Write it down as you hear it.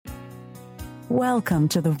Welcome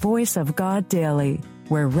to the Voice of God Daily,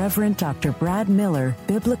 where Reverend Dr. Brad Miller,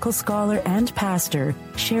 biblical scholar and pastor,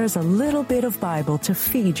 shares a little bit of Bible to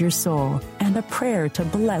feed your soul and a prayer to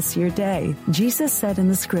bless your day. Jesus said in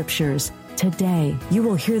the scriptures, "Today you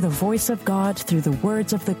will hear the voice of God through the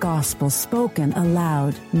words of the gospel spoken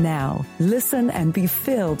aloud." Now, listen and be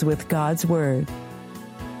filled with God's word.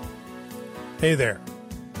 Hey there.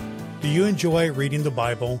 Do you enjoy reading the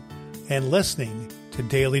Bible and listening to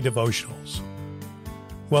daily devotionals?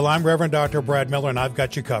 Well, I'm Reverend Dr. Brad Miller, and I've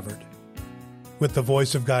got you covered with the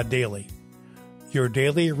Voice of God Daily, your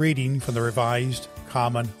daily reading from the Revised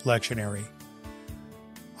Common Lectionary.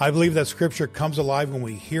 I believe that Scripture comes alive when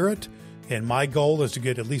we hear it, and my goal is to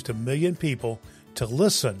get at least 1 million people to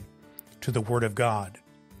listen to the Word of God.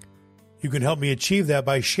 You can help me achieve that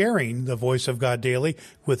by sharing the Voice of God Daily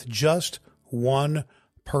with just one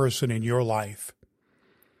person in your life.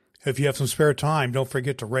 If you have some spare time, don't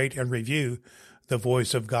forget to rate and review the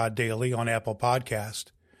Voice of God Daily on Apple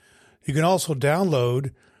Podcast. You can also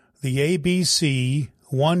download the ABC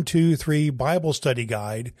 123 Bible Study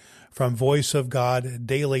Guide from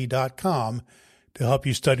voiceofgoddaily.com to help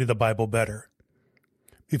you study the Bible better.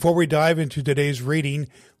 Before we dive into today's reading,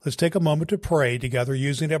 let's take a moment to pray together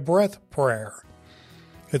using a breath prayer.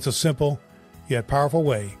 It's a simple yet powerful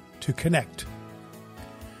way to connect.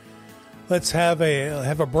 Let's have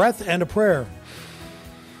a breath and a prayer.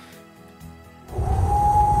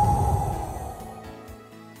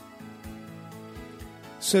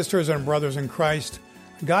 Sisters and brothers in Christ,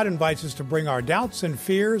 God invites us to bring our doubts and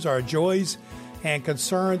fears, our joys and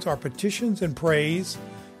concerns, our petitions and praise,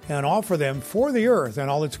 and offer them for the earth and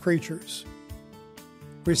all its creatures.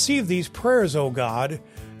 Receive these prayers, O God,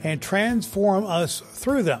 and transform us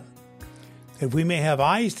through them, that we may have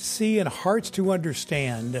eyes to see and hearts to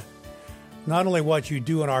understand not only what you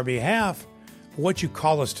do on our behalf, but what you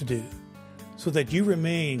call us to do, so that you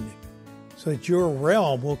remain, so that your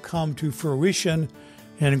realm will come to fruition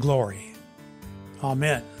and glory.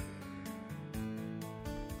 Amen.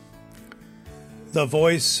 The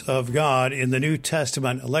Voice of God in the New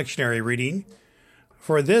Testament lectionary reading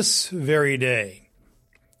for this very day,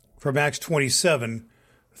 from Acts 27,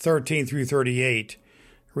 13 through 38,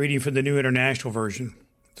 reading from the New International Version,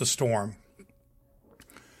 the storm.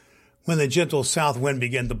 When the gentle south wind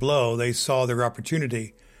began to blow, they saw their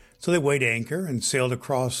opportunity, so they weighed anchor and sailed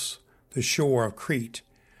across the shore of Crete.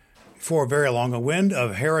 Before very long, a wind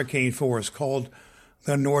of hurricane force called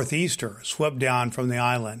the Northeaster swept down from the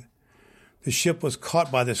island. The ship was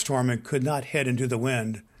caught by the storm and could not head into the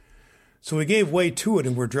wind. So we gave way to it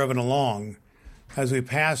and were driven along. As we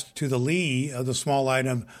passed to the lee of the small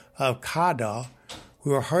island of Cauda,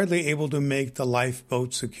 we were hardly able to make the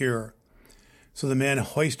lifeboat secure. So the men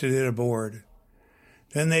hoisted it aboard.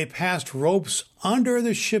 Then they passed ropes under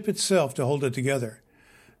the ship itself to hold it together,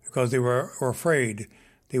 because they were afraid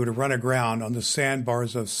they would run aground on the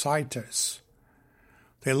sandbars of Cyprus.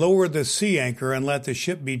 They lowered the sea anchor and let the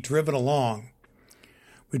ship be driven along.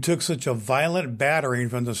 We took such a violent battering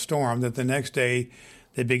from the storm that the next day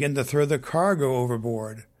they began to throw the cargo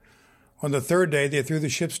overboard. On the third day they threw the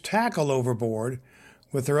ship's tackle overboard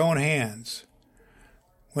with their own hands.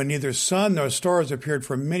 When neither sun nor stars appeared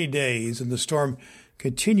for many days and the storm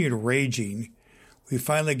continued raging, we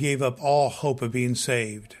finally gave up all hope of being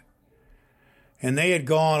saved. And they had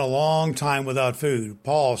gone a long time without food.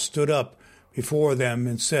 Paul stood up before them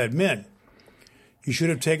and said, "Men, you should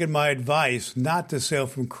have taken my advice not to sail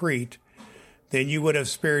from Crete. Then you would have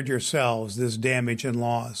spared yourselves this damage and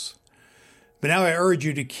loss. But now I urge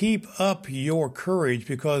you to keep up your courage,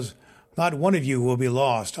 because not one of you will be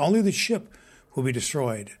lost. Only the ship will be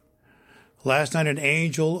destroyed." Last night an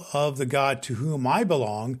angel of the God to whom I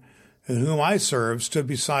belong and whom I serve stood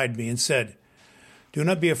beside me and said, "Do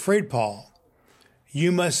not be afraid, Paul.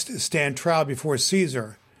 You must stand trial before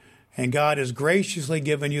Caesar, and God has graciously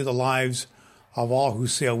given you the lives of all who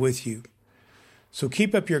sail with you. So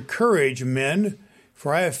keep up your courage, men,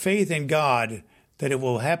 for I have faith in God that it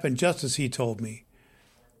will happen just as he told me.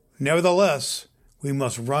 Nevertheless, we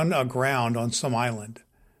must run aground on some island."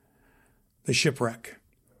 The shipwreck.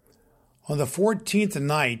 On the 14th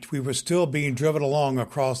night, we were still being driven along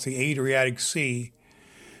across the Adriatic Sea,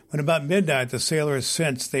 when about midnight the sailors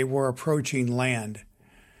sensed they were approaching land.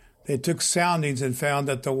 They took soundings and found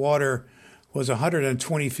that the water was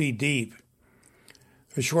 120 feet deep.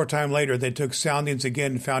 A short time later, they took soundings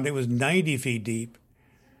again and found it was 90 feet deep.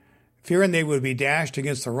 Fearing they would be dashed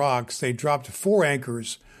against the rocks, they dropped 4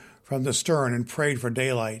 anchors from the stern and prayed for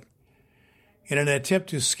daylight. In an attempt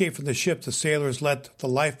to escape from the ship, the sailors let the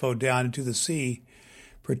lifeboat down into the sea,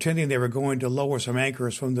 pretending they were going to lower some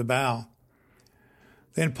anchors from the bow.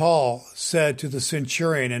 Then Paul said to the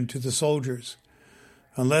centurion and to the soldiers,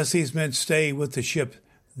 "Unless these men stay with the ship,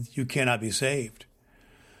 you cannot be saved."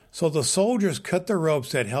 So the soldiers cut the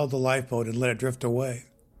ropes that held the lifeboat and let it drift away.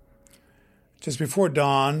 Just before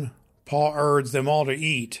dawn, Paul urged them all to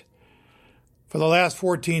eat. "For the last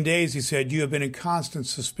 14 days," he said, "you have been in constant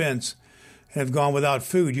suspense and have gone without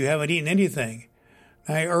food. You haven't eaten anything.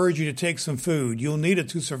 I urge you to take some food. You'll need it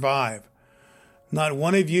to survive. Not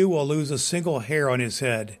one of you will lose a single hair on his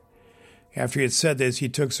head." After he had said this, he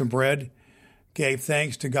took some bread, gave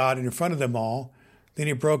thanks to God in front of them all. Then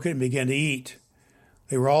he broke it and began to eat.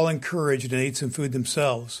 They were all encouraged and ate some food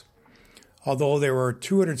themselves, although there were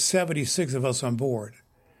 276 of us on board.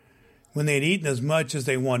 When they had eaten as much as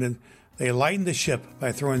they wanted, they lightened the ship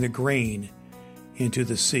by throwing the grain into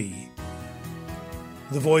the sea.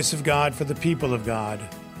 The voice of God for the people of God.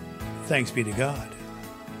 Thanks be to God.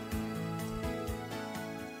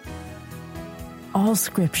 All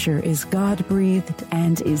Scripture is God-breathed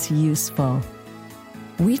and is useful.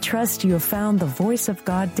 We trust you have found the Voice of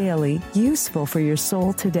God Daily useful for your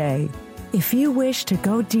soul today. If you wish to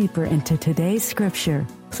go deeper into today's Scripture,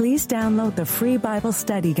 please download the free Bible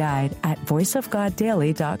study guide at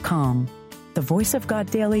voiceofgoddaily.com. The Voice of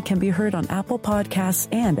God Daily can be heard on Apple Podcasts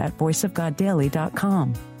and at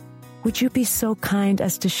voiceofgoddaily.com. Would you be so kind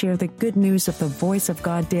as to share the good news of the Voice of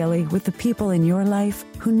God Daily with the people in your life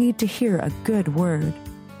who need to hear a good word?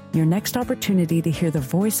 Your next opportunity to hear the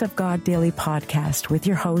Voice of God Daily podcast with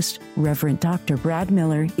your host, Reverend Dr. Brad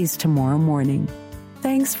Miller, is tomorrow morning.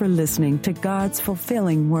 Thanks for listening to God's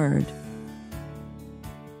fulfilling Word.